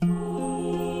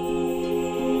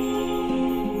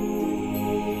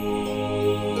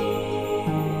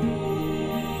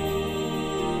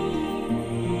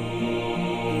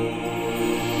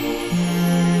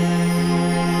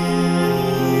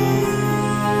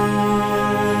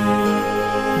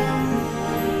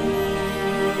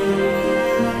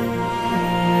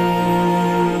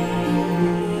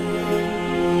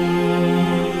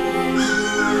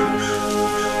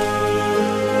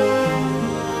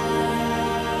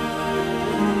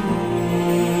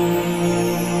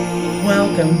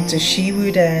Welcome to She Woo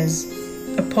Dares,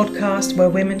 a podcast where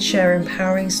women share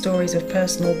empowering stories of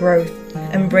personal growth,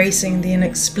 embracing the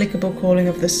inexplicable calling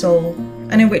of the soul,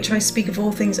 and in which I speak of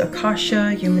all things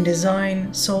Akasha, human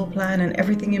design, soul plan, and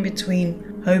everything in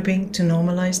between, hoping to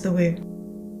normalize the woo.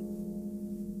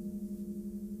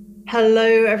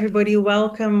 Hello, everybody.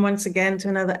 Welcome once again to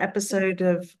another episode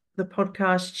of the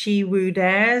podcast She Woo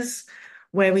Dares,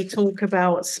 where we talk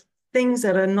about things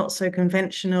that are not so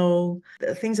conventional,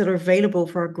 things that are available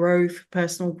for our growth,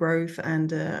 personal growth,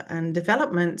 and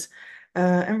development,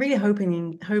 and really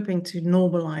hoping to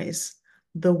normalize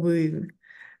the woo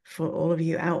for all of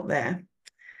you out there.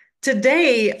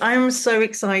 Today, I'm so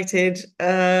excited.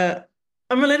 I'm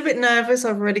a little bit nervous,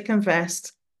 I've already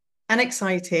confessed, and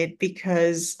excited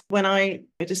because when I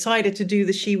decided to do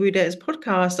the She Woo Dares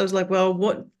podcast, I was like, well,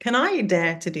 what can I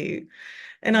dare to do?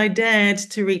 And I dared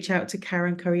to reach out to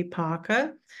Karen Curry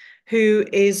Parker, who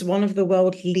is one of the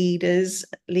world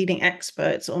leading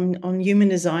experts on human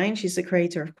design. She's the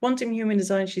creator of Quantum Human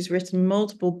Design. She's written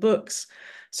multiple books,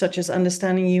 such as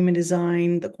Understanding Human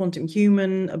Design, The Quantum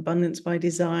Human, Abundance by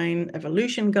Design,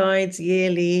 Evolution Guides,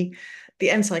 Yearly, the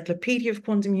Encyclopedia of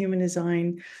Quantum Human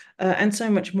Design, and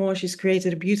so much more. She's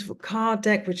created a beautiful card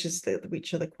deck, which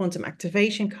are the quantum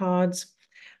activation cards.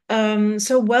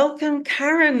 So welcome,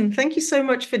 Karen. Thank you so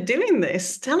much for doing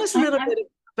this. Tell us a little bit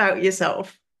about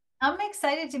yourself. I'm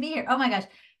excited to be here. Oh my gosh.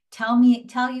 Tell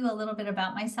you a little bit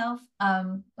about myself.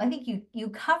 I think you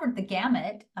covered the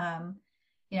gamut.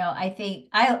 I think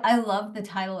I love the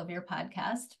title of your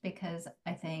podcast because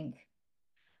I think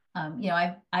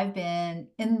I've been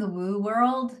in the woo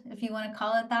world, if you want to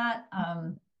call it that.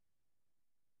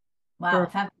 Wow,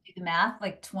 if I have to do the math,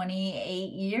 like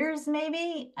 28 years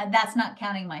maybe. That's not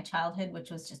counting my childhood, which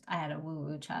was just I had a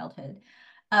woo-woo childhood.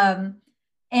 Um,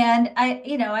 and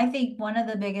I think one of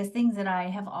the biggest things that I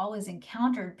have always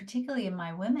encountered, particularly in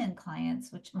my women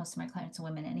clients, which most of my clients are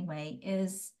women anyway,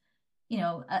 is,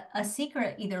 a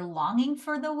secret either longing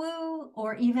for the woo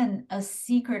or even a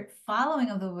secret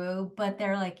following of the woo, but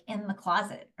they're like in the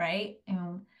closet, right?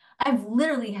 And I've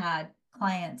literally had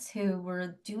clients who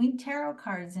were doing tarot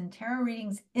cards and tarot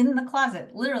readings in the closet.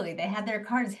 Literally, they had their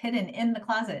cards hidden in the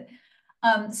closet.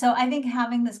 So I think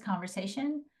having this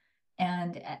conversation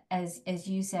and as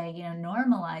you say,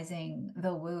 normalizing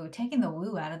the woo, taking the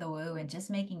woo out of the woo and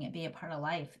just making it be a part of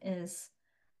life is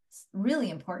really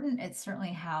important. It's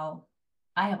certainly how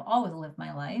I have always lived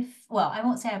my life. Well, I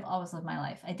won't say I've always lived my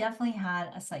life. I definitely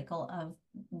had a cycle of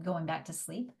going back to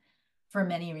sleep for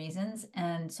many reasons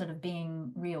and sort of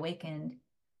being reawakened.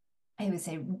 I would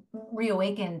say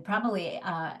reawakened probably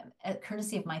at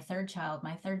courtesy of my third child.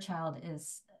 My third child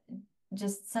is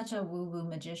just such a woo-woo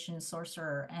magician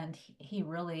sorcerer, and he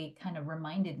really kind of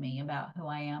reminded me about who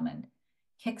I am and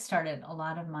kickstarted a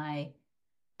lot of my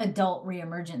adult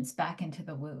reemergence back into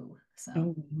the woo. So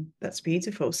Oh, that's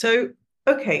beautiful. So,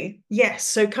 okay, yes.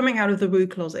 So coming out of the woo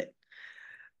closet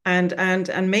and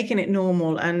making it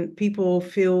normal, and people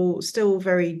feel still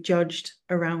very judged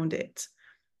around it.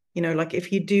 Like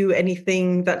if you do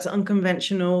anything that's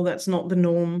unconventional, that's not the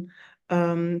norm,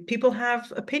 people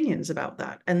have opinions about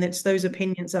that. And it's those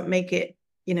opinions that make it,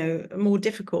 more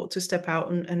difficult to step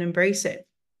out and embrace it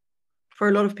for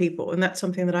a lot of people. And that's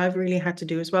something that I've really had to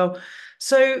do as well.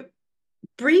 So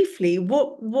briefly,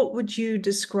 what would you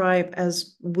describe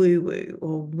as woo woo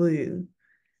or woo?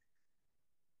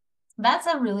 that's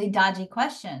a really dodgy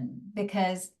question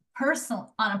because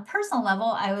on a personal level,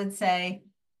 I would say,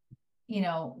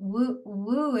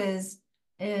 woo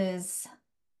is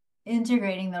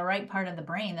integrating the right part of the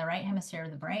brain, the right hemisphere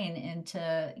of the brain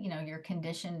into, your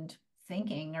conditioned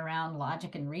thinking around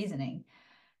logic and reasoning.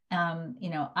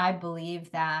 I believe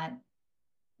that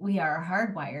we are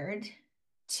hardwired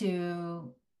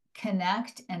to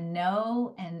connect and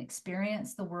know and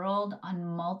experience the world on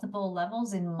multiple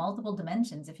levels in multiple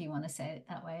dimensions, if you want to say it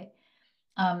that way.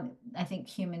 I think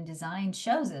human design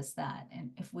shows us that.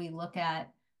 And if we look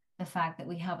at the fact that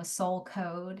we have a soul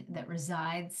code that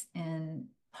resides in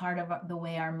part of the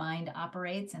way our mind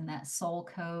operates, and that soul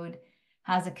code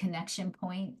has a connection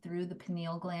point through the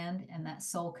pineal gland, and that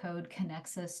soul code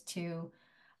connects us to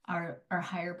our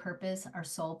higher purpose, our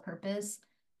soul purpose,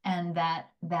 and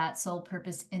that soul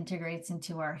purpose integrates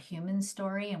into our human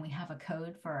story, and we have a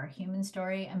code for our human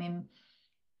story. I mean,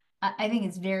 I think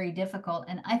it's very difficult,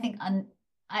 and I think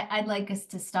I'd like us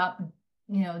to stop,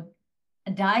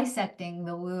 dissecting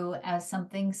the woo as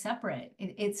something separate.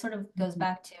 It sort of goes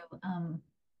back to,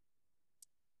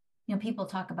 people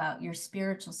talk about your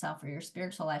spiritual self or your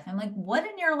spiritual life. I'm like, what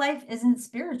in your life isn't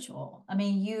spiritual? I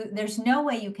mean, there's no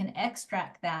way you can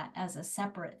extract that as a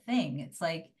separate thing. It's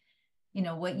like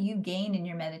what you gain in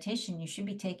your meditation, you should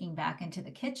be taking back into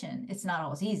the kitchen. It's not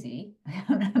always easy,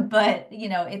 but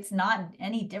it's not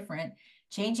any different.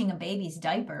 Changing a baby's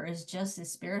diaper is just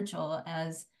as spiritual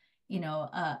as,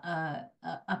 an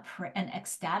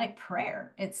ecstatic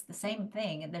prayer. It's the same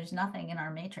thing. There's nothing in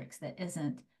our matrix that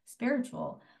isn't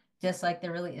spiritual, just like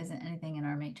there really isn't anything in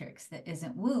our matrix that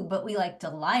isn't woo. But we like to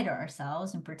lie to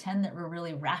ourselves and pretend that we're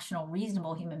really rational,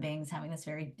 reasonable human beings having this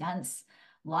very dense,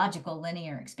 logical,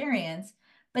 linear experience.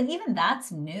 But even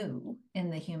that's new in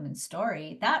the human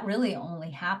story. That really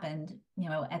only happened,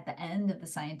 at the end of the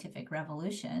scientific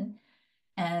revolution,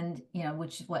 and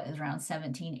which is around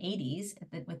 1780s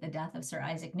with the death of Sir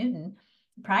Isaac Newton.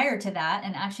 Prior to that,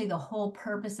 and actually the whole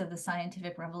purpose of the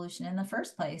scientific revolution in the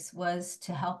first place was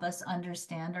to help us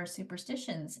understand our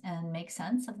superstitions and make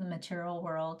sense of the material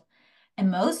world, and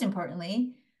most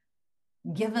importantly,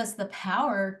 give us the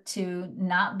power to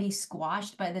not be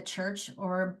squashed by the church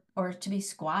or to be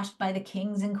squashed by the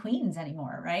kings and queens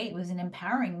anymore, right? It was an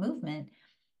empowering movement,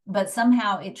 but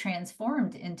somehow it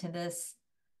transformed into this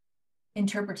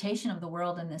interpretation of the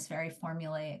world in this very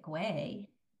formulaic way,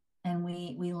 and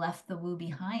we left the woo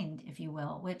behind, if you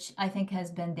will, which I think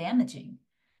has been damaging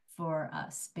for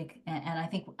us. And I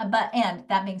think, and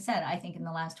that being said, I think in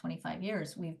the last 25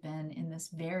 years we've been in this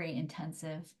very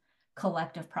intensive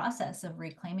collective process of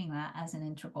reclaiming that as an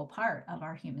integral part of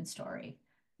our human story.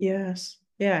 Yes,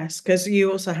 yes, because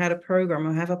you also had a program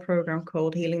or have a program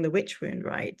called Healing the Witch Wound,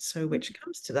 right? So which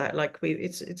comes to that, like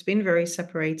it's been very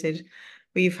separated.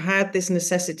 We've had this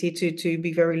necessity to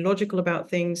be very logical about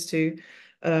things, to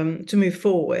move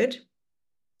forward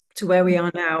to where we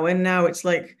are now. And now it's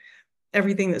like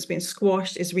everything that's been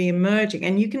squashed is re-emerging,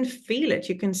 and you can feel it,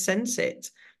 you can sense it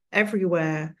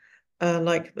everywhere.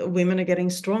 Like women are getting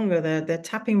stronger, they're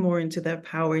tapping more into their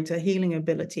power, into healing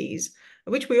abilities,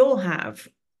 which we all have.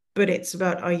 But it's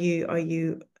about, are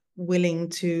you willing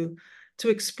to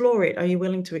explore it? Are you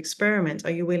willing to experiment?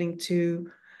 Are you willing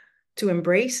to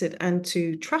embrace it and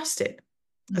to trust it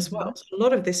as well? Mm-hmm. So a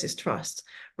lot of this is trust,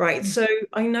 right? Mm-hmm. So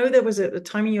I know there was a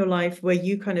time in your life where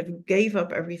you kind of gave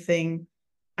up everything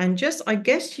and just, I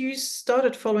guess you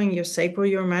started following your sacral,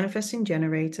 your manifesting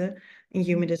generator in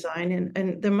human design.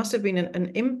 And there must have been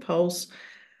an impulse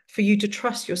for you to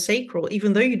trust your sacral,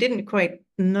 even though you didn't quite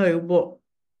know what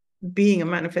being a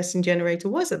manifesting generator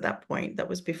was at that point. That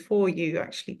was before you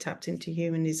actually tapped into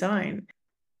human design.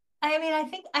 I mean, I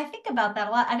think about that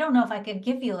a lot. I don't know if I could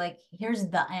give you like, here's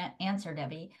the answer,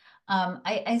 Debbie.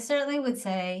 I certainly would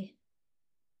say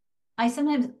I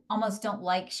sometimes almost don't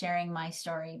like sharing my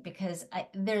story because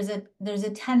there's a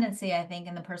tendency, I think,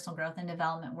 in the personal growth and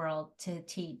development world to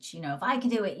teach, if I can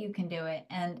do it, you can do it.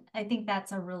 And I think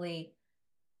that's a really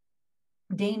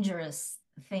dangerous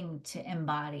thing to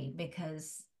embody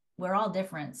because we're all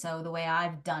different. So the way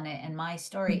I've done it and my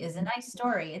story is a nice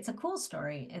story. It's a cool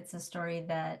story. It's a story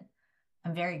that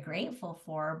I'm very grateful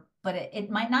for, but it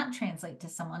might not translate to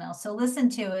someone else. So listen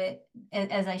to it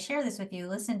as I share this with you,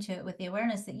 listen to it with the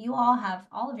awareness that you all have,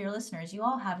 all of your listeners, you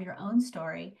all have your own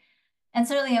story. And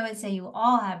certainly I would say you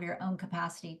all have your own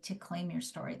capacity to claim your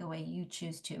story the way you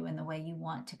choose to and the way you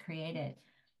want to create it.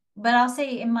 But I'll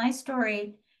say in my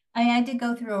story, I did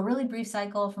go through a really brief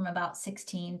cycle from about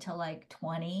 16 to like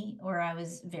 20, where I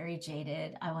was very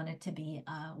jaded. I wanted to be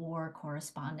a war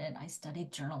correspondent. I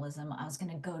studied journalism. I was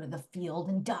going to go to the field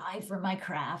and die for my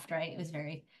craft, right? It was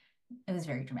very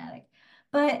dramatic.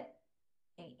 But,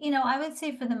 I would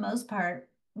say for the most part,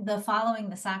 the following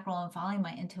the sacral and following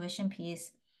my intuition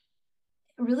piece,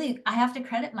 really, I have to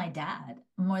credit my dad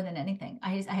more than anything.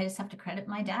 I just have to credit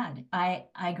my dad.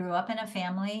 I grew up in a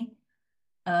family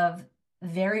of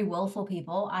very willful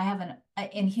people. I have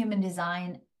in human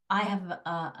design, I have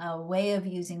a way of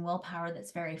using willpower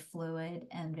that's very fluid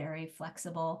and very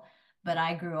flexible. But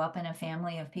I grew up in a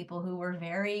family of people who were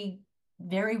very,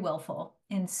 very willful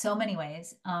in so many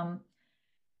ways. I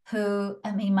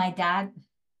mean, my dad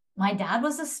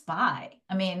was a spy.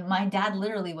 I mean, my dad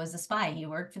literally was a spy. He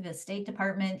worked for the State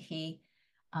Department. He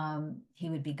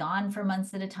would be gone for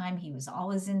months at a time. He was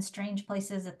always in strange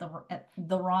places at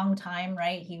the wrong time,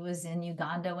 right? He was in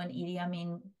Uganda when Idi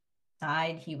Amin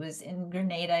died. He was in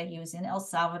Grenada. He was in El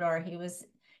Salvador.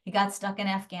 He got stuck in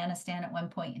Afghanistan at one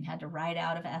point and had to ride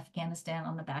out of Afghanistan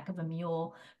on the back of a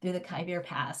mule through the Khyber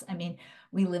Pass. I mean,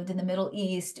 we lived in the Middle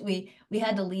East. We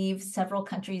had to leave several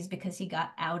countries because he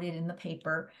got outed in the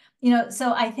paper.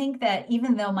 So I think that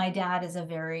even though my dad is a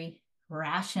very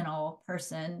rational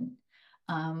person,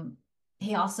 um,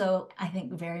 he also, I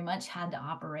think, very much had to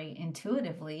operate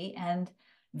intuitively and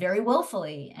very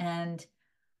willfully. And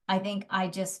I think I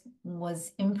just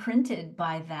was imprinted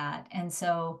by that. And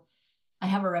so I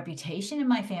have a reputation in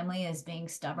my family as being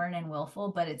stubborn and willful,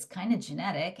 but it's kind of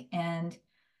genetic. And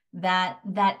that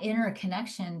inner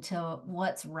connection to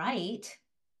what's right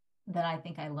that I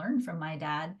think I learned from my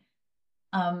dad,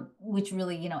 which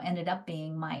really, ended up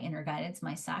being my inner guidance,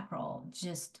 my sacral,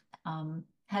 just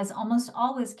has almost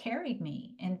always carried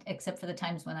me, and except for the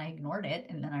times when I ignored it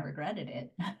and then I regretted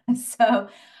it. So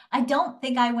I don't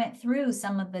think I went through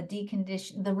some of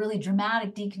the really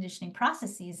dramatic deconditioning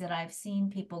processes that I've seen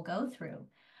people go through.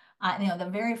 The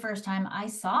very first time I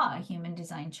saw a human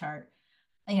design chart,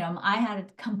 I had a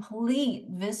complete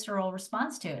visceral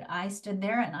response to it. I stood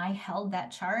there and I held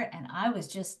that chart and I was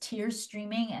just tears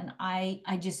streaming, and I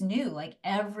just knew, like,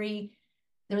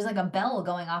 there was like a bell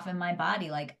going off in my body.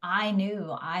 Like, I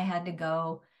knew I had to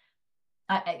go.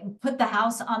 I put the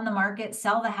house on the market,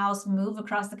 sell the house, move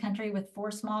across the country with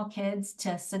 4 small kids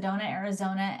to Sedona,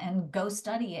 Arizona, and go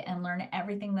study it and learn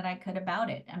everything that I could about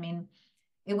it. I mean,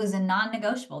 it was a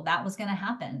non-negotiable. That was going to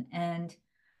happen.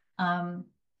 Um,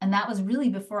 and that was really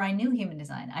before I knew human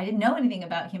design. I didn't know anything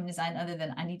about human design other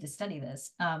than I need to study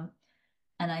this. And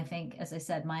I think, as I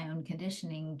said, my own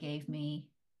conditioning gave me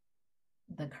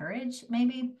the courage,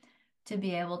 maybe, to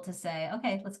be able to say,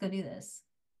 okay, let's go do this.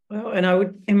 Well, and I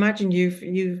would imagine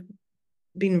you've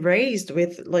been raised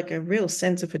with like a real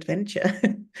sense of adventure.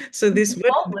 So this would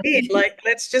have been Totally. like,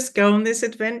 let's just go on this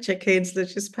adventure, kids.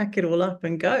 Let's just pack it all up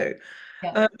and go.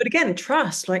 Yeah. But again,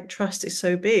 trust is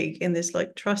so big in this,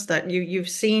 like trust that you've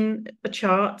seen a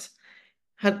chart,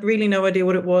 had really no idea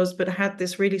what it was, but had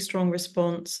this really strong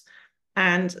response,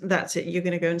 and that's it. You're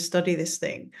going to go and study this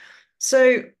thing.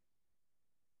 So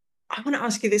I want to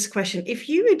ask you this question. If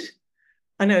you had,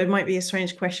 I know it might be a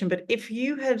strange question, but if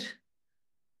you had,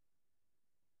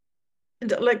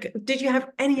 like, did you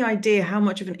have any idea how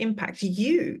much of an impact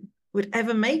you would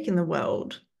ever make in the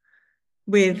world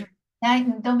with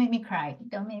Don't make me cry.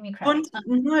 Don't make me cry. one?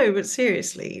 No, but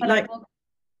seriously, But I like, will.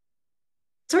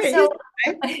 sorry, So,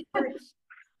 okay.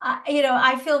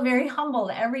 I feel very humbled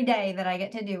every day that I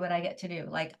get to do what I get to do.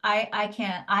 Like, I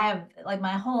can't, I have, like,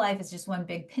 my whole life is just one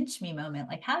big pinch me moment.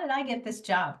 Like, how did I get this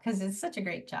job? Because it's such a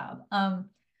great job.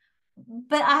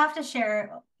 But I have to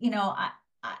share,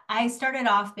 I started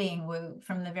off being woo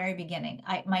from the very beginning.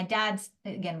 My dad's,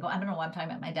 again, I don't know why I'm talking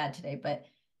about my dad today, but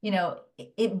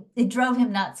it drove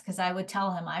him nuts because I would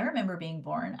tell him, I remember being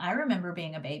born, I remember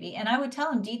being a baby, and I would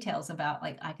tell him details about,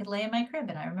 like, I could lay in my crib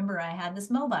and I remember I had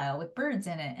this mobile with birds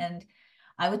in it, and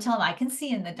I would tell him I can see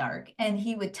in the dark, and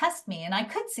he would test me and I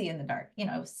could see in the dark,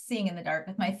 seeing in the dark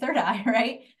with my third eye,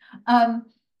 right? Um,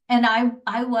 and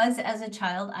I was, as a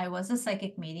child, I was a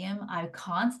psychic medium. I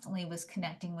constantly was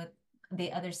connecting with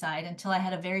the other side until I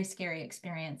had a very scary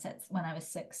experience when I was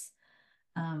 6.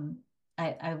 Um,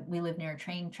 we live near a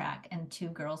train track, and 2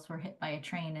 girls were hit by a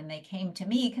train, and they came to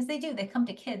me because they come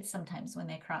to kids sometimes when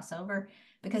they cross over,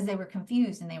 because they were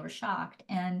confused and they were shocked.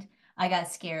 And I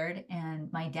got scared,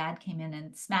 and my dad came in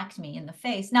and smacked me in the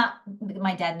face. Not,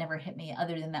 my dad never hit me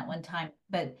other than that one time,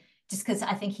 but just because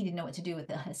I think he didn't know what to do with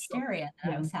the hysteria that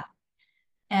I Yeah. was having.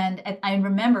 And I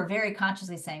remember very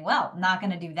consciously saying, well, I'm not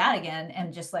going to do that again,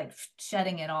 and just like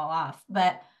shutting it all off.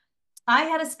 But I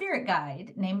had a spirit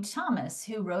guide named Thomas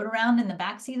who rode around in the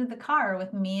backseat of the car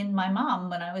with me and my mom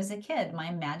when I was a kid, my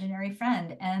imaginary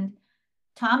friend. And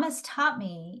Thomas taught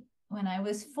me when I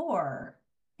was 4.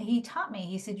 He taught me,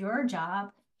 he said, your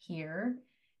job here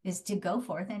is to go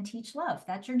forth and teach love.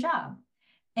 That's your job.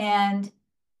 And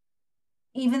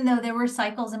even though there were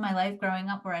cycles in my life growing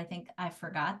up where I think I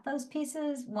forgot those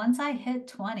pieces, once I hit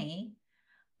 20,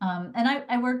 and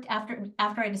I worked after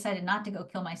I decided not to go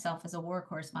kill myself as a war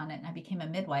correspondent, and I became a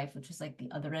midwife, which was like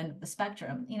the other end of the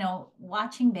spectrum.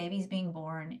 Watching babies being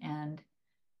born and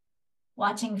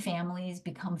watching families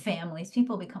become families,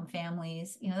 people become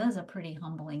families. That was a pretty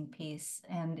humbling piece,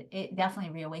 and it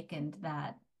definitely reawakened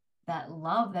that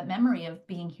love, that memory of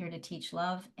being here to teach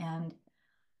love. And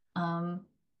um,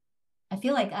 I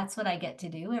feel like that's what I get to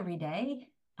do every day.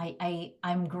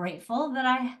 I'm grateful that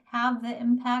I have the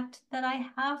impact that I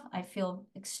have. I feel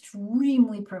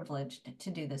extremely privileged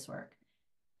to do this work.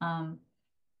 Um,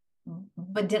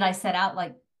 but did I set out,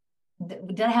 like,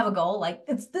 did I have a goal? Like,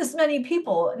 it's this many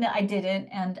people? No, I didn't.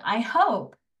 And I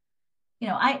hope,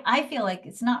 I feel like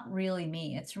it's not really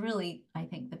me. It's really, I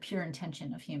think, the pure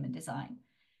intention of human design.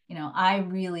 I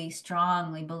really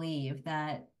strongly believe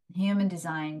that human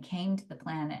design came to the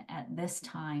planet at this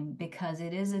time because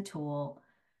it is a tool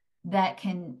that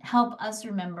can help us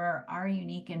remember our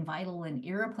unique and vital and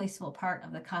irreplaceable part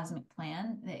of the cosmic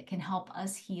plan, that can help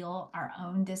us heal our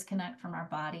own disconnect from our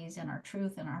bodies and our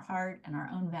truth and our heart and our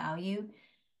own value.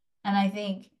 And I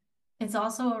think it's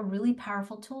also a really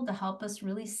powerful tool to help us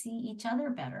really see each other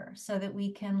better so that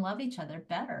we can love each other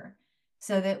better,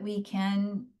 so that we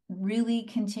can really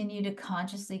continue to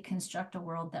consciously construct a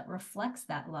world that reflects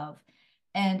that love.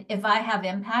 And if I have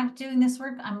impact doing this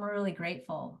work, I'm really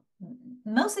grateful.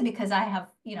 Mostly because I have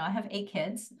 8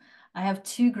 kids. I have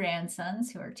 2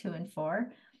 grandsons who are 2 and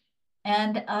 4.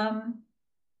 And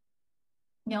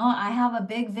I have a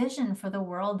big vision for the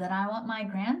world that I want my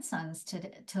grandsons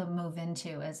to move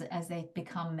into as they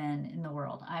become men in the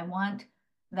world. I want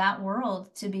that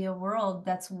world to be a world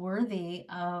that's worthy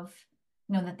of,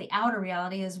 that the outer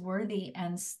reality is worthy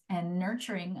and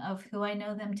nurturing of who I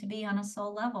know them to be on a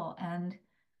soul level. And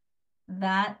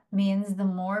that means the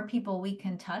more people we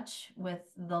can touch with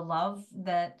the love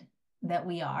that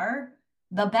we are,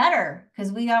 the better,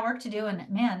 because we got work to do. And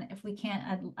man, if we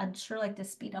can't, I'd sure like to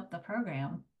speed up the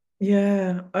program.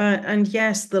 Yeah, and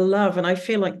yes, the love. And I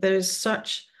feel like there's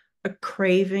such a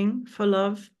craving for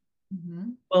love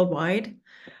Mhm. worldwide.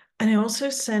 And I also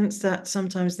sense that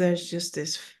sometimes there's just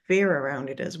this fear around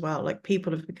it as well. Like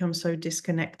people have become so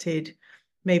disconnected,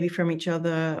 maybe from each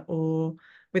other or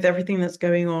with everything that's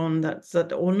going on.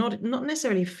 Or not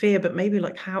necessarily fear, but maybe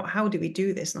like how do we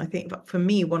do this? And I think that for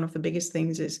me, one of the biggest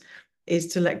things is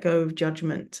to let go of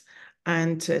judgment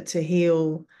and to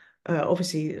heal.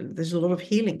 Obviously, there's a lot of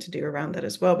healing to do around that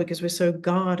as well because we're so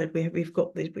guarded.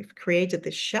 We've created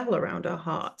this shell around our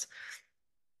heart,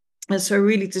 and so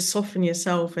really to soften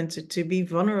yourself and to be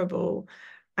vulnerable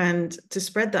and to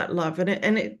spread that love.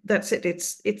 And that's it.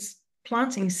 It's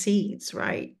planting seeds,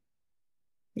 right?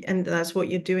 And that's what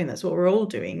you're doing. That's what we're all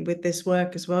doing with this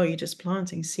work as well. You're just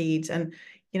planting seeds. And,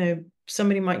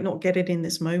 somebody might not get it in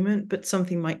this moment, but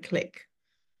something might click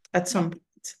at Yeah. some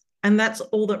point. And that's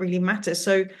all that really matters.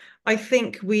 So I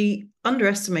think we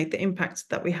underestimate the impact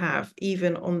that we have,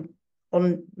 even on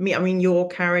me. I mean, you're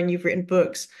Karen, you've written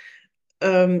books,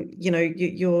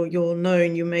 you're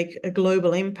known, you make a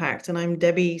global impact, and I'm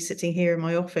Debbie sitting here in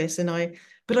my office,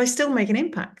 but I still make an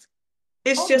impact.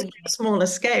 It's just Totally. on a smaller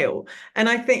scale. And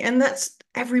I think, and that's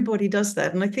everybody does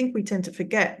that. And I think we tend to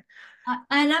forget.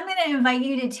 And I'm going to invite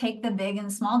you to take the big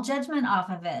and small judgment off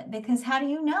of it, because how do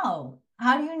you know?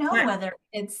 How do you know Yeah, whether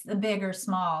it's the big or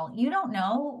small? You don't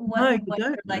know no, what you what don't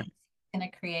your know. life is going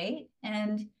to create.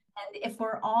 And if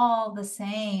we're all the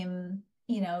same,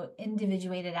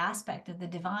 individuated aspect of the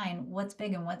divine, what's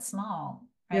big and what's small,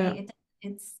 Yeah. right?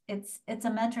 It's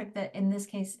a metric that in this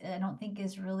case I don't think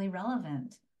is really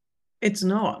relevant. It's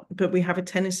not, but we have a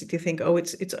tendency to think, oh,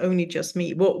 it's only just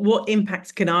me. What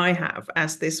impact can I have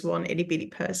as this one itty bitty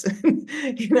person?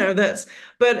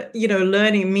 But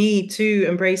learning me too,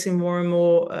 embracing more and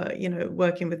more,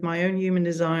 working with my own human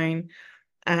design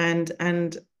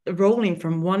and rolling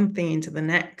from one thing into the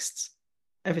next.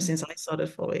 Ever since Mhm. I started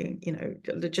following,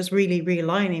 just really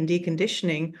realigning,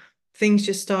 deconditioning, things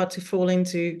just start to fall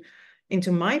into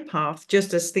my path,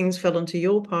 just as things fell onto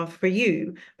your path for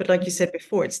you. But like you said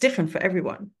before, it's different for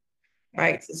everyone,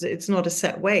 Right. right? It's not a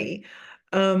set way.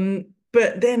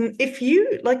 But then if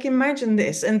you like imagine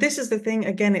this, and this is the thing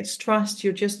again, it's trust.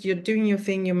 You're doing your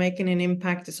thing, you're making an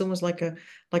impact. It's almost like a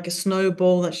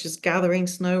snowball that's just gathering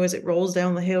snow as it rolls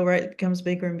down the hill, right? It becomes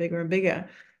bigger and bigger and bigger.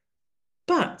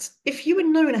 But if you had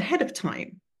known ahead of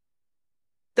time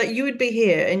that you would be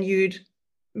here and you'd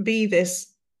be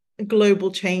this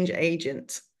global change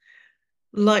agent,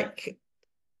 like,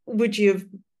 would you have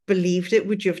believed it?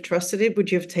 Would you have trusted it? Would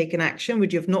you have taken action?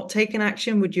 Would you have not taken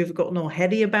action? Would you have gotten all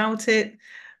heady about it?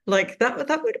 Like that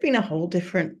would have been a whole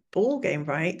different ball game,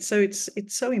 right? So it's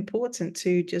so important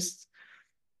to just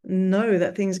know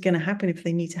that things are going to happen if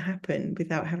they need to happen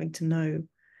without having to know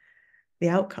the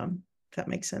outcome, if that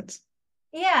makes sense.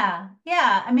 Yeah,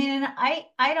 yeah. I mean, and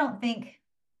I don't think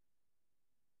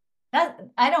that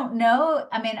I don't know.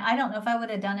 I mean, I don't know if I would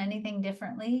have done anything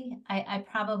differently. I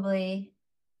probably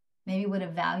maybe would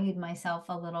have valued myself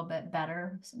a little bit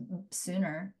better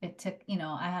sooner. It took,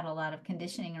 I had a lot of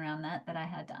conditioning around that I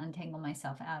had to untangle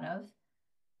myself out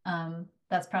of.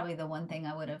 That's probably the one thing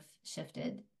I would have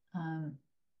shifted. Um,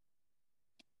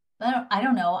 but I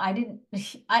don't know. I didn't,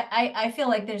 I feel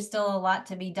like there's still a lot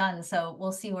to be done. So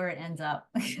we'll see where it ends up.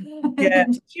 Yeah,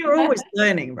 you're always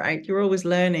learning, right? You're always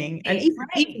learning, and Right,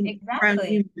 right, even around exactly.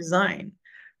 human design,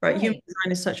 right? Human Right.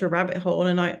 design is such a rabbit hole,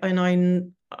 and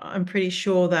I'm pretty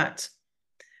sure that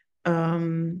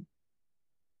um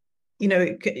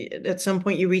at some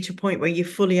point you reach a point where you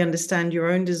fully understand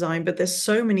your own design, but there's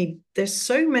so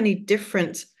many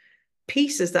different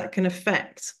pieces that can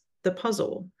affect the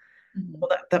puzzle, Mhm. or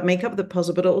that make up the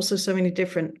puzzle, but also so many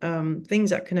different things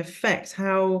that can affect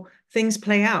how things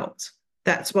play out.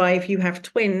 That's why if you have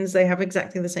twins, they have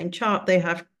exactly the same chart. They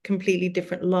have completely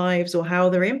different lives, or how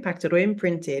they're impacted or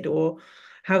imprinted, or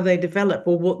how they develop,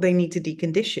 or what they need to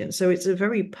decondition. So it's a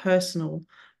very personal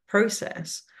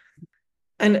process.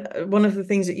 And one of the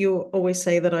things that you always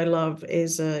say that I love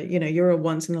is, you're a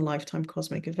once in a lifetime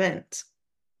cosmic event.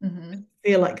 Mm-hmm.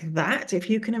 Feel like that,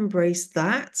 if you can embrace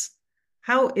that,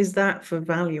 how is that for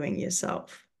valuing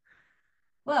yourself?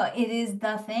 Well, it is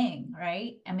the thing,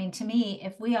 right? I mean, to me,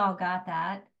 if we all got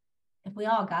that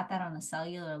on a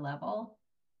cellular level,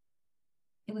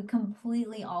 it would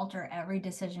completely alter every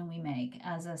decision we make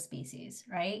as a species,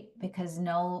 right? Because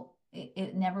no,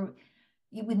 it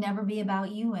would never be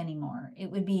about you anymore. It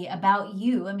would be about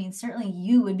you. I mean, certainly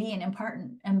you would be an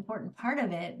important part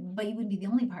of it, but you wouldn't be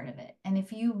the only part of it. And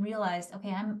if you realized,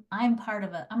 okay, I'm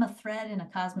a thread in a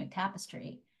cosmic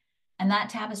tapestry, and that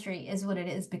tapestry is what it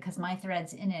is because my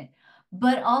thread's in it.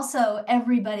 But also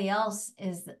everybody else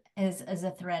is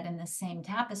a thread in the same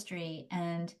tapestry.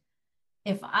 And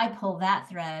if I pull that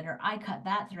thread or I cut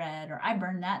that thread or I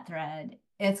burn that thread,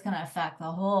 it's going to affect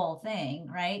the whole thing,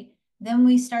 right? Then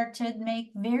we start to make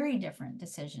very different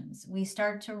decisions. We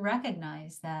start to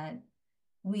recognize that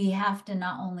we have to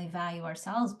not only value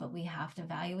ourselves, but we have to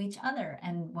value each other.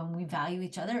 And when we value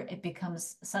each other, it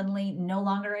becomes suddenly no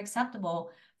longer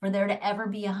acceptable for there to ever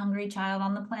be a hungry child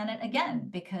on the planet again,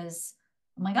 because,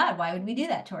 oh my God, why would we do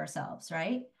that to ourselves,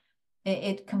 right?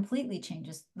 It completely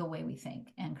changes the way we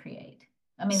think and create.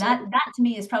 I mean, So that to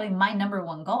me is probably my number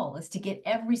one goal, is to get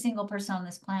every single person on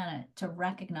this planet to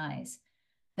recognize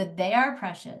that they are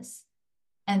precious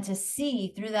and to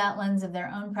see through that lens of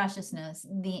their own preciousness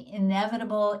the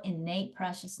inevitable innate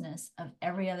preciousness of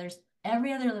every other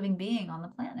living being on the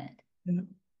planet. yeah,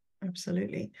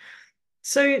 absolutely.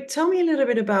 So tell me a little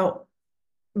bit about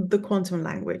the quantum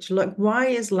language. Like, why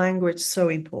is language so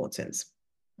important?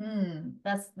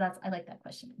 That's I like that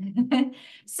question.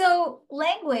 So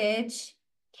language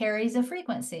carries a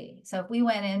frequency. So if we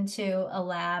went into a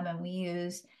lab and we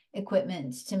use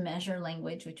equipment to measure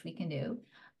language, which we can do,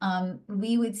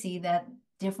 we would see that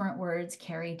different words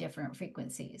carry different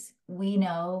frequencies. We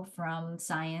know from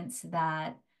science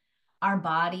that our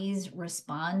bodies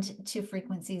respond to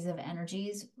frequencies of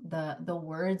energies. The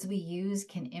words we use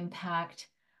can impact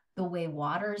the way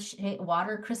water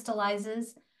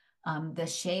crystallizes, the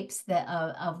shapes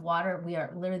of water. We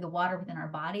are literally, the water within our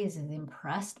bodies is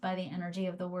impressed by the energy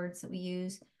of the words that we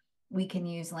use. We can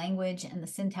use language and the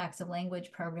syntax of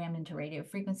language programmed into radio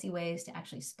frequency waves to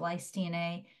actually splice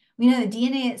DNA. We know the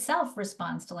DNA itself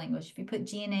responds to language. If you put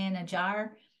DNA in a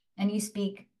jar and you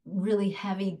speak really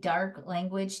heavy, dark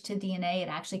language to DNA, it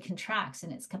actually contracts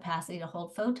and its capacity to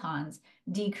hold photons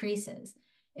decreases.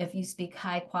 If you speak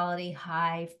high quality,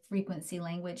 high frequency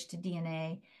language to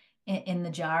DNA in the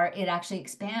jar, it actually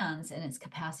expands and its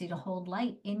capacity to hold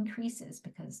light increases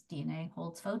because DNA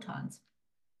holds photons.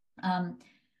 Um,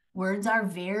 Words are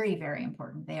very, very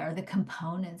important. They are the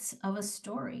components of a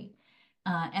story.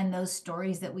 And those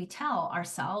stories that we tell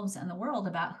ourselves and the world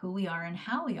about who we are and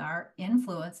how we are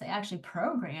influence, they actually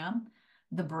program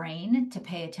the brain to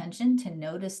pay attention, to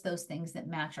notice those things that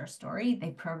match our story.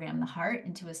 They program the heart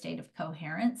into a state of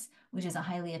coherence, which is a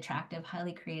highly attractive,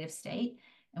 highly creative state.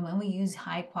 And when we use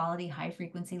high quality, high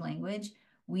frequency language,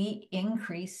 we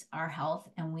increase our health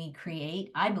and we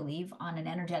create, I believe, on an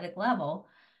energetic level,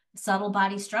 subtle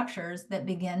body structures that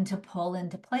begin to pull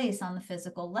into place on the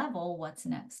physical level what's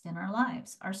next in our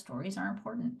lives. Our stories are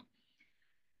important.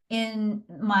 In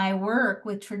my work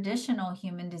with traditional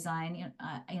human design,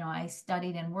 I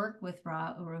studied and worked with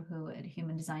Ra Uruhu at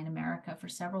Human Design America for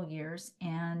several years.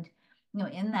 And,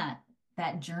 in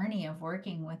that journey of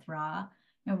working with Ra,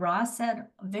 Ra said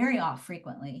very off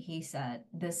frequently, he said,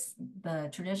 the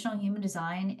traditional human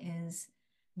design is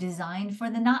designed for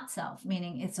the not self,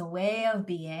 meaning it's a way of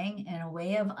being and a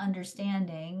way of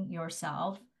understanding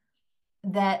yourself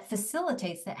that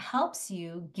facilitates, that helps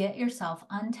you get yourself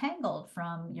untangled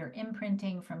from your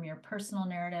imprinting, from your personal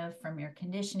narrative, from your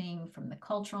conditioning, from the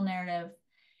cultural narrative.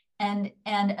 And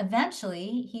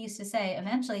eventually, he used to say,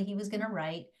 eventually he was going to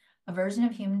write a version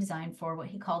of human design for what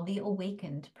he called the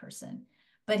awakened person.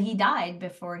 But he died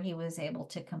before he was able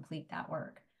to complete that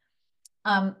work.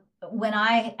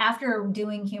 After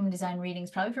doing human design readings,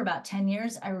 probably for about 10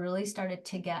 years, I really started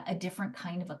to get a different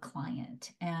kind of a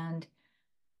client. And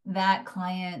that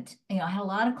client, I had a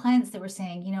lot of clients that were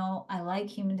saying, I like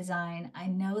human design. I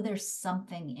know there's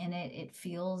something in it. It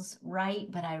feels right,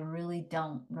 but I really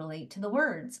don't relate to the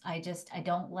words. I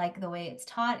don't like the way it's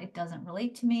taught. It doesn't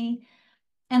relate to me.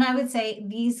 And I would say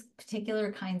these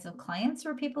particular kinds of clients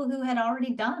were people who had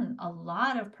already done a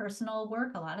lot of personal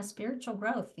work, a lot of spiritual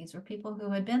growth. These were people who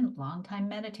had been longtime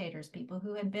meditators, people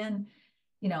who had been,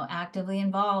 actively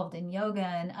involved in yoga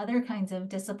and other kinds of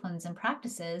disciplines and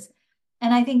practices.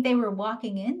 And I think they were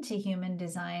walking into human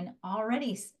design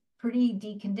already pretty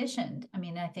deconditioned. I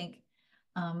mean, I think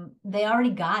they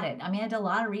already got it. I mean, I did a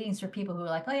lot of readings for people who were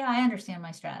like, oh yeah, I understand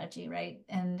my strategy, right?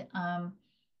 And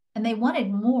they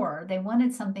wanted more. They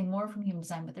wanted something more from human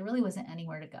design, but there really wasn't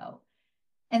anywhere to go.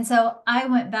 And so I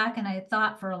went back and I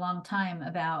thought for a long time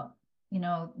about,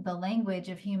 the language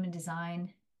of human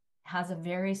design has a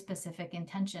very specific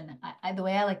intention. The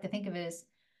way I like to think of it is,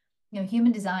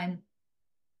 human design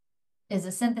is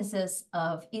a synthesis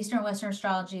of Eastern and Western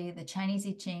astrology, the Chinese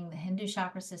I Ching, the Hindu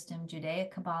chakra system,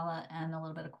 Judaic Kabbalah, and a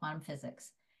little bit of quantum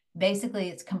physics. Basically,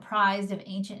 it's comprised of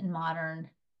ancient and modern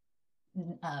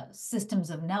systems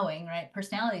of knowing, right?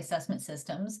 Personality assessment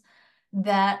systems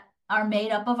that are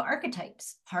made up of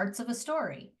archetypes, parts of a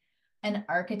story. An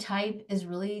archetype is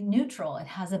really neutral. It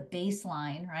has a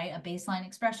baseline, right? A baseline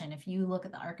expression. If you look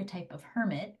at the archetype of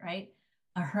hermit, right?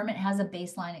 A hermit has a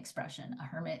baseline expression. A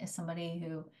hermit is somebody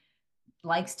who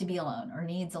likes to be alone or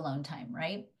needs alone time,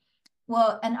 right?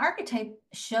 Well, an archetype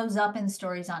shows up in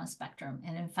stories on a spectrum.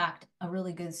 And in fact, a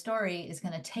really good story is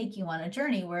going to take you on a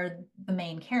journey where the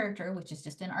main character, which is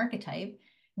just an archetype,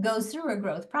 goes through a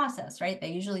growth process, right? They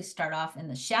usually start off in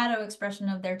the shadow expression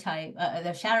of their type,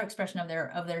 the shadow expression of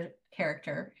their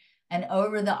character. And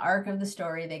over the arc of the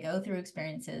story, they go through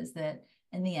experiences that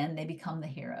in the end, they become the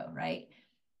hero, right?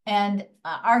 And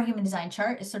our human design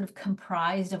chart is sort of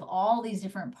comprised of all these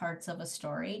different parts of a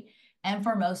story. And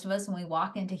for most of us, when we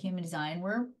walk into human design,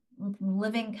 we're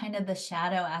living kind of the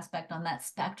shadow aspect on that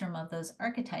spectrum of those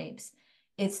archetypes.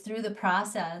 It's through the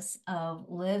process of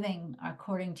living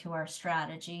according to our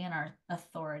strategy and our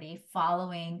authority,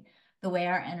 following the way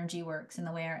our energy works and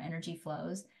the way our energy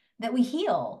flows, that we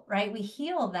heal, right? We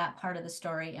heal that part of the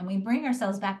story and we bring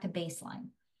ourselves back to baseline.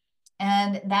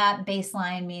 And that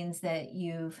baseline means that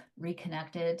you've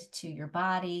reconnected to your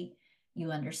body.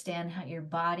 You understand how your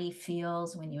body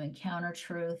feels when you encounter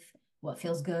truth, what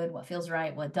feels good, what feels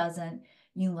right, what doesn't.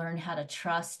 You learn how to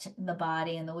trust the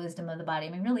body and the wisdom of the body. I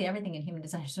mean, really, everything in human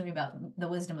design is really about the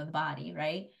wisdom of the body,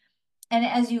 right? And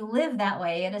as you live that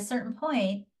way, at a certain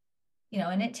point,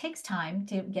 and it takes time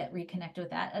to get reconnected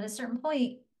with that. At a certain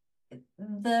point,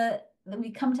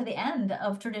 we come to the end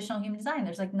of traditional human design.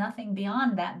 There's like nothing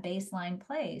beyond that baseline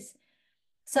place.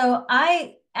 So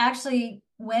I actually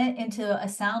went into a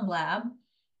sound lab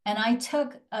and I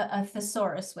took a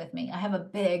thesaurus with me. I have a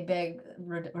big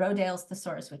Rodale's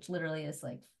thesaurus, which literally is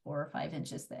like 4 or 5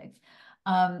 inches thick.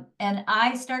 And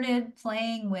I started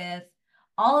playing with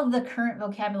all of the current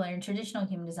vocabulary in traditional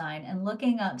human design and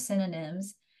looking up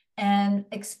synonyms and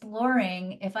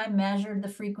exploring if I measured the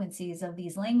frequencies of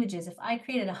these languages, if I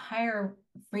created a higher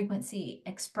frequency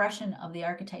expression of the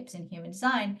archetypes in human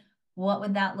design, what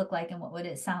would that look like and what would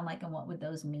it sound like and what would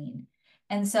those mean?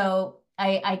 And so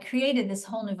I created this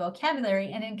whole new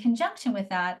vocabulary. And in conjunction with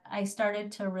that, I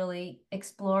started to really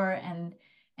explore and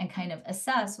kind of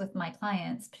assess with my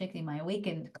clients, particularly my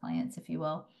awakened clients, if you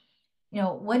will,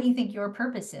 what do you think your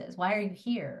purpose is? Why are you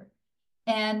here?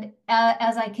 And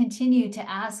as I continued to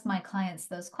ask my clients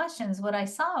those questions, what I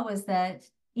saw was that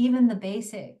even the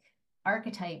basic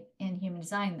archetype in human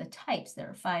design, the types,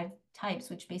 there are 5 types,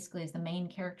 which basically is the main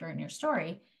character in your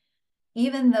story.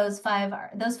 Even those five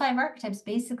archetypes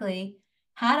basically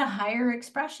had a higher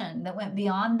expression that went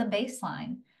beyond the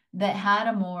baseline, that had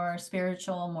a more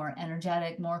spiritual, more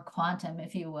energetic, more quantum,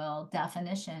 if you will,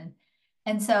 definition.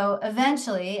 And so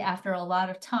eventually, after a lot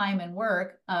of time and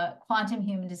work, quantum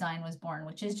human design was born,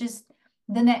 which is just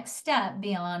the next step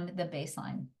beyond the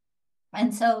baseline.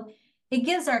 And so it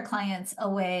gives our clients a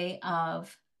way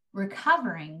of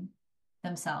recovering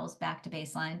themselves back to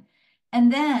baseline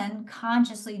and then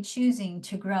consciously choosing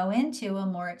to grow into a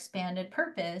more expanded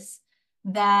purpose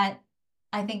that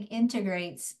I think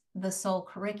integrates the soul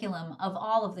curriculum of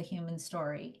all of the human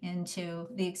story into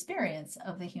the experience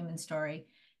of the human story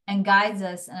and guides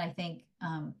us and I think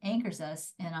anchors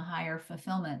us in a higher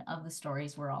fulfillment of the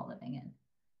stories we're all living in.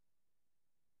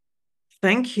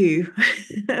 Thank you.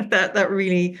 That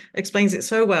really explains it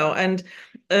so well. And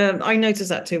I notice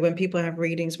that too when people have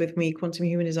readings with me, quantum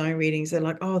human design readings, they're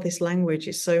like, oh, this language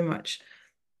is so much,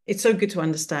 it's so good to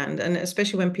understand. And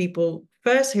especially when people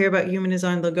first hear about human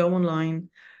design, they'll go online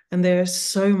and there's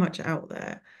so much out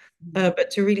there. But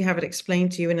to really have it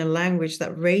explained to you in a language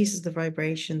that raises the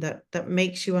vibration, that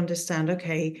makes you understand,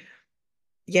 okay,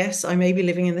 yes, I may be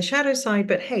living in the shadow side,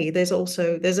 but hey, there's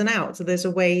an out. So there's a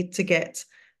way to get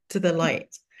to the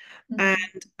light.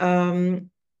 And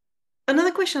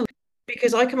another question,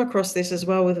 because I come across this as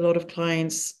well with a lot of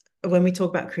clients when we talk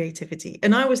about creativity.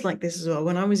 And I was like this as well.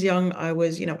 When I was young, I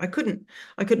was, I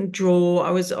couldn't draw.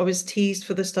 I was teased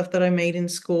for the stuff that I made in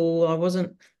school. I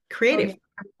wasn't Oh, yeah. creative.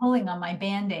 You're pulling on my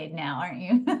Band-Aid now, aren't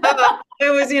you?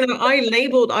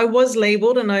 I was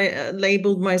labeled and I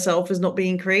labeled myself as not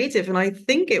being creative. And I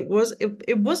think it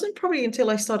wasn't probably until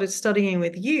I started studying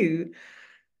with you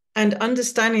and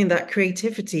understanding that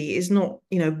creativity is not,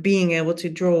 being able to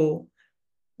draw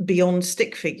beyond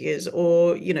stick figures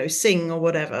or, sing or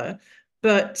whatever,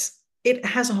 but it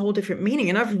has a whole different meaning.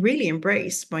 And I've really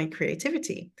embraced my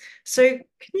creativity. So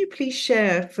can you please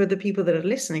share for the people that are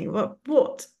listening,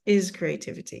 what is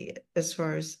creativity as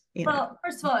far as, Well,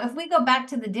 first of all, if we go back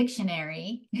to the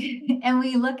dictionary and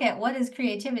we look at what is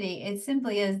creativity, it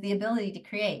simply is the ability to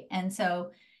create. And so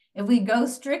if we go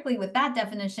strictly with that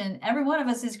definition, every one of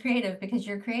us is creative because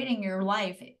you're creating your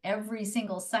life every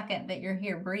single second that you're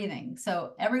here breathing.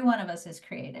 So every one of us is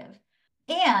creative.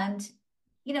 And,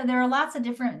 there are lots of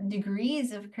different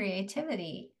degrees of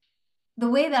creativity. The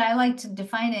way that I like to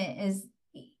define it is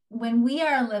when we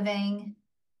are living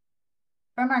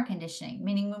from our conditioning,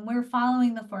 meaning when we're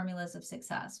following the formulas of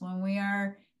success, when we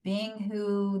are being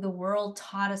who the world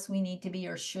taught us we need to be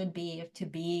or should be to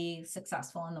be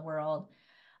successful in the world,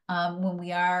 when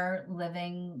we are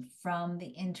living from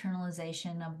the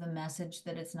internalization of the message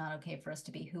that it's not okay for us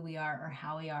to be who we are or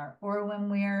how we are, or when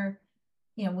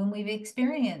we've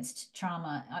experienced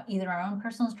trauma, either our own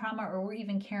personal trauma or we're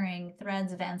even carrying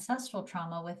threads of ancestral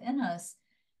trauma within us,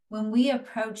 when we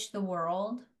approach the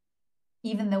world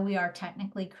even though we are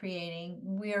technically creating,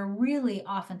 we are really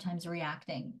oftentimes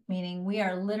reacting, meaning we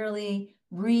are literally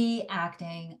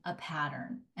reacting a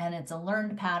pattern. And it's a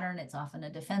learned pattern. It's often a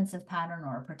defensive pattern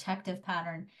or a protective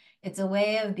pattern. It's a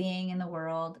way of being in the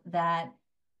world that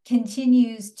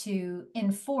continues to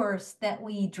enforce that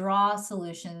we draw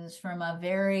solutions from a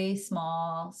very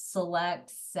small, select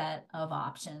set of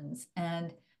options.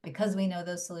 And because we know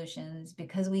those solutions,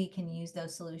 because we can use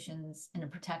those solutions in a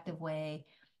protective way,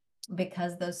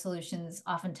 because those solutions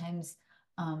oftentimes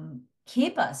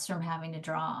keep us from having to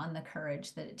draw on the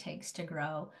courage that it takes to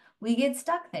grow, we get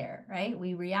stuck there, right?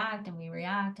 We react and we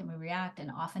react and we react.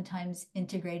 And oftentimes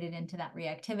integrated into that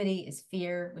reactivity is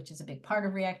fear, which is a big part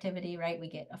of reactivity, right? We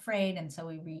get afraid and so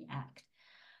we react.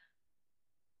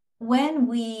 When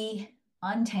we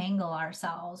untangle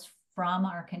ourselves from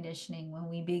our conditioning, when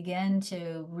we begin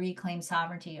to reclaim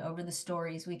sovereignty over the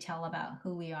stories we tell about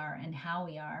who we are and how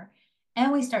we are,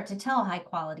 and we start to tell high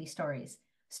quality stories,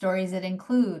 stories that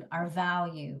include our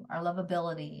value, our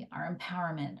lovability, our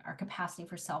empowerment, our capacity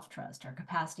for self-trust, our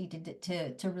capacity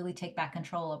to really take back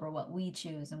control over what we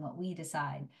choose and what we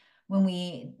decide. When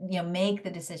we make the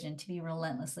decision to be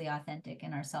relentlessly authentic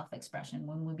in our self-expression,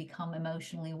 when we become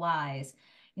emotionally wise,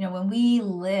 when we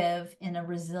live in a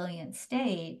resilient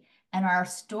state and our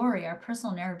story, our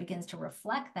personal narrative begins to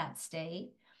reflect that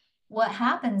state, what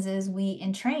happens is we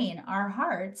entrain our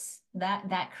hearts,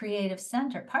 that creative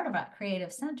center, part of that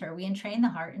creative center, we entrain the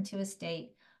heart into a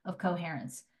state of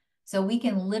coherence. So we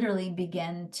can literally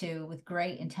begin to, with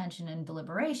great intention and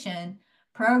deliberation,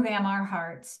 program our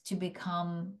hearts to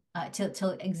become,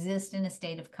 to exist in a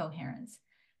state of coherence.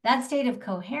 That state of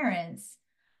coherence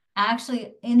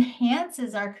actually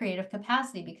enhances our creative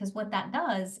capacity because what that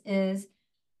does is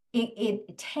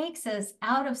it takes us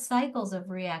out of cycles of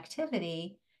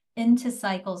reactivity into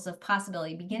cycles of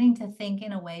possibility, beginning to think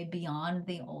in a way beyond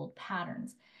the old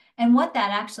patterns. And what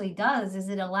that actually does is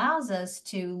it allows us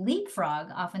to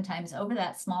leapfrog oftentimes over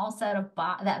that small set of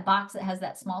that box that has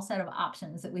that small set of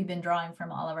options that we've been drawing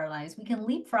from all of our lives. We can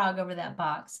leapfrog over that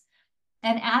box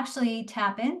and actually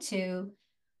tap into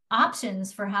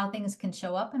options for how things can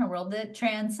show up in a world that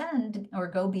transcend or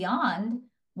go beyond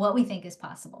what we think is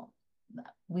possible.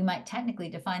 We might technically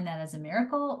define that as a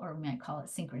miracle, or we might call it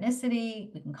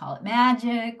synchronicity. We can call it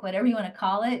magic, whatever you want to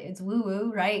call it. It's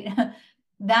woo-woo, right?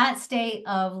 That state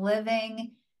of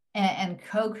living and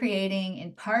co-creating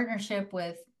in partnership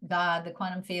with God, the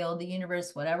quantum field, the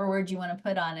universe, whatever word you want to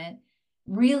put on it,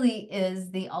 really is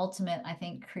the ultimate, I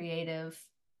think, creative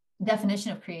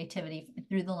definition of creativity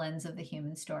through the lens of the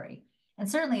human story. And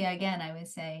certainly, again, I would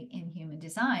say in human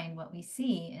design, what we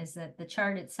see is that the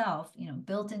chart itself,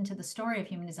 built into the story of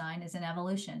human design is an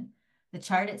evolution. The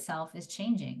chart itself is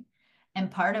changing. And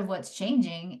part of what's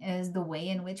changing is the way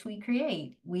in which we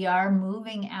create. We are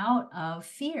moving out of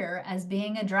fear as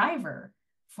being a driver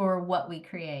for what we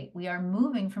create. We are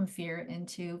moving from fear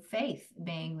into faith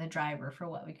being the driver for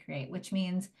what we create, which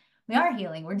means we are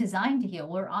healing. We're designed to heal.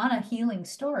 We're on a healing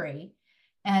story.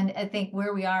 And I think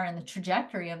where we are in the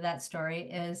trajectory of that story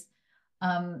is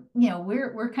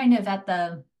we're kind of at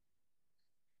the,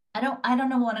 I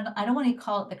don't want to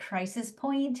call it the crisis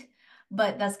point,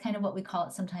 but that's kind of what we call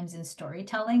it sometimes in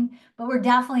storytelling. But we're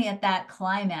definitely at that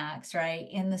climax, right,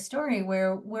 in the story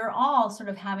where we're all sort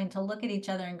of having to look at each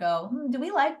other and go, do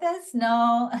we like this?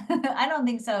 No, I don't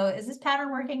think so. Is this pattern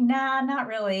working? Nah, not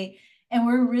really. And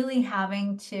we're really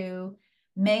having to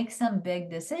make some big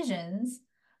decisions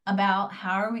about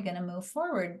how are we going to move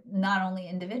forward, not only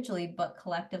individually, but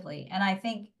collectively. And I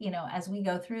think, as we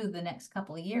go through the next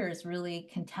couple of years, really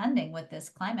contending with this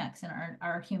climax in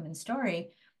our human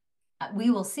story,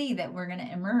 we will see that we're going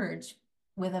to emerge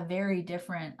with a very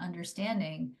different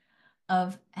understanding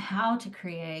of how to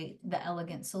create the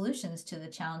elegant solutions to the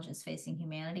challenges facing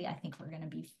humanity. I think we're going to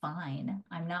be fine.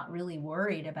 I'm not really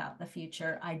worried about the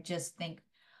future. I just think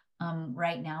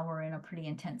right now we're in a pretty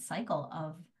intense cycle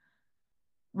of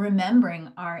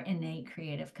remembering our innate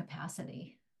creative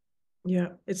capacity. Yeah,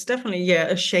 it's definitely, yeah,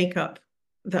 a shake-up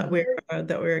that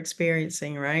we're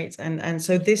experiencing, right? And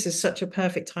so this is such a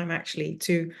perfect time actually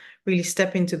to really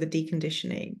step into the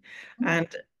deconditioning and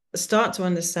start to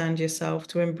understand yourself,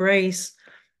 to embrace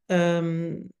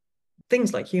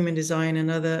things like human design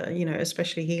and other,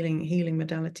 especially healing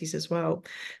modalities as well.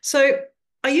 So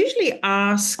I usually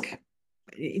ask,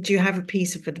 do you have a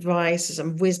piece of advice or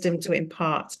some wisdom to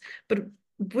impart? But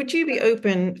would you be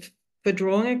open for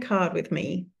drawing a card with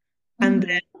me? And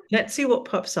then let's see what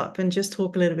pops up and just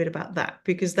talk a little bit about that,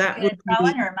 because Are you that going would to draw be,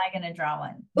 one or am I going to draw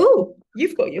one? oh,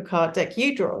 you've got your card deck.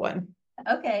 You draw one.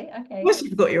 Okay, Of okay. course,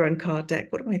 you've got your own card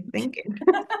deck. What am I thinking?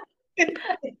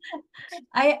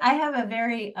 I have a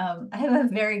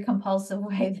very compulsive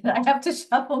way that I have to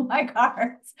shuffle my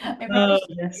cards. I probably Oh,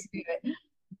 should yes. do it.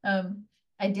 Um,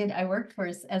 I worked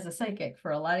as a psychic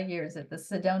for a lot of years at the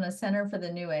Sedona Center for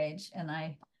the New Age, and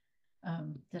I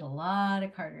did a lot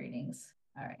of card readings.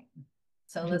 All right.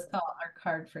 So let's call our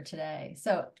card for today.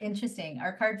 So interesting.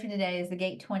 Our card for today is the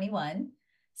Gate 21, Oh,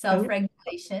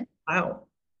 self-regulation. wow.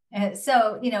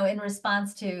 So, in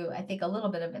response to, I think, a little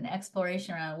bit of an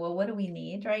exploration around, well, what do we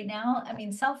need right now? I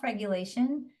mean,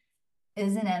 self-regulation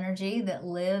is an energy that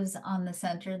lives on the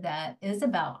center that is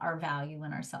about our value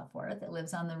and our self-worth. It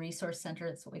lives on the resource center.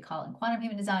 It's what we call in quantum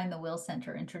human design, the will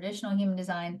center. In traditional human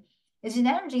design, is an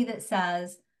energy that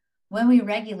says when we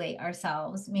regulate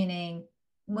ourselves, meaning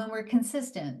when we're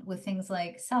consistent with things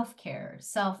like self-care,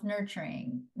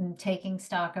 self-nurturing, taking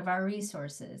stock of our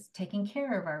resources, taking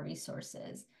care of our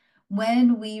resources,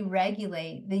 when we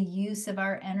regulate the use of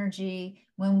our energy,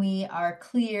 when we are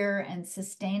clear and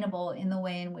sustainable in the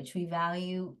way in which we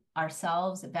value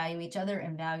ourselves, value each other,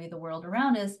 and value the world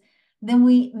around us, then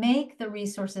we make the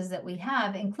resources that we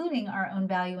have, including our own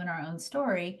value and our own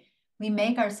story, we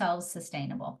make ourselves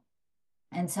sustainable.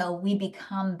 And so we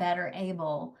become better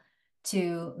able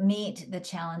to meet the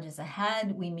challenges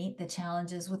ahead. We meet the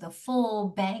challenges with a full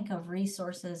bank of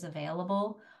resources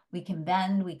available. We can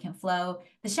bend, we can flow.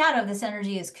 The shadow of this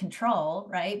energy is control,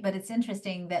 right? But it's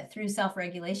interesting that through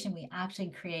self-regulation, we actually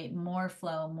create more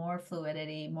flow, more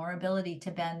fluidity, more ability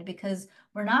to bend because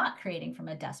we're not creating from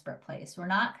a desperate place. We're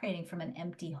not creating from an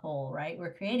empty hole, right?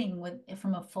 We're creating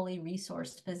from a fully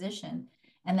resourced position.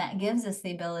 And that gives us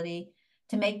the ability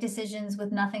to make decisions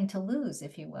with nothing to lose,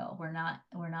 if you will. We're not,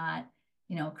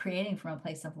 creating from a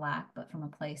place of lack, but from a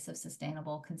place of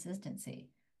sustainable consistency.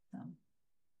 So.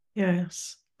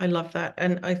 Yes, I love that.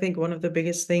 And I think one of the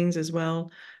biggest things as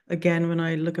well, again, when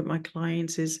I look at my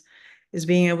clients is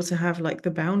being able to have like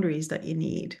the boundaries that you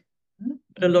need.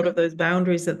 But a lot of those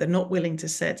boundaries that they're not willing to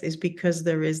set is because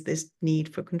there is this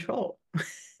need for control.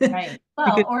 Right.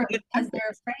 Because Well, or because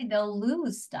they're afraid they'll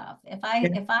lose stuff. If I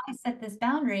set this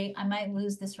boundary, I might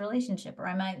lose this relationship or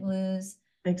I might lose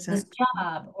this exactly.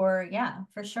 job or yeah,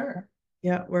 for sure.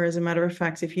 Yeah. Whereas a matter of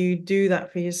fact, if you do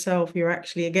that for yourself, you're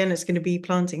actually, again, it's going to be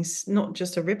planting not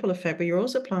just a ripple effect, but you're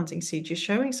also planting seeds. You're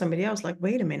showing somebody else, like,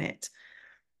 wait a minute,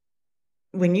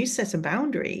 when you set a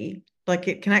boundary, like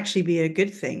it can actually be a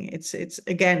good thing. It's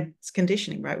again, it's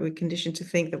conditioning, right? We're conditioned to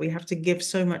think that we have to give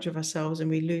so much of ourselves and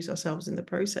we lose ourselves in the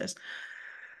process.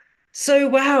 So,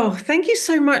 wow, thank you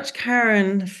so much,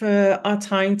 Karen, for our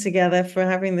time together, for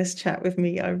having this chat with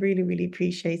me. I really, really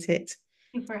appreciate it.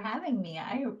 Thank you for having me.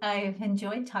 I've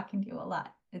enjoyed talking to you a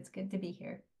lot. It's good to be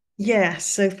here. Yes,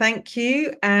 so thank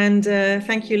you. And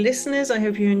thank you, listeners. I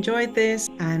hope you enjoyed this,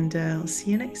 and I'll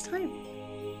see you next time.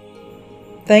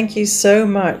 Thank you so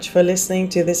much for listening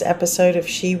to this episode of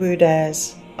She Woo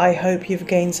Dares. I hope you've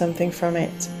gained something from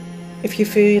it. If you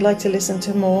feel you'd like to listen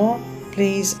to more,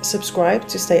 please subscribe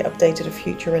to stay updated of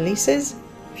future releases.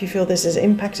 If you feel this has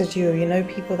impacted you or you know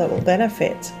people that will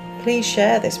benefit, please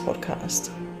share this podcast.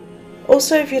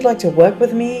 Also, if you'd like to work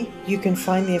with me, you can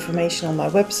find the information on my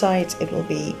website. It will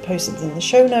be posted in the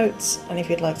show notes. And if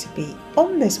you'd like to be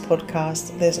on this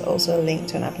podcast, there's also a link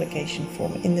to an application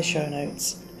form in the show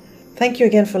notes. Thank you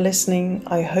again for listening.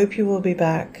 I hope you will be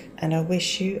back, and I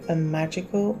wish you a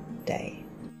magical day.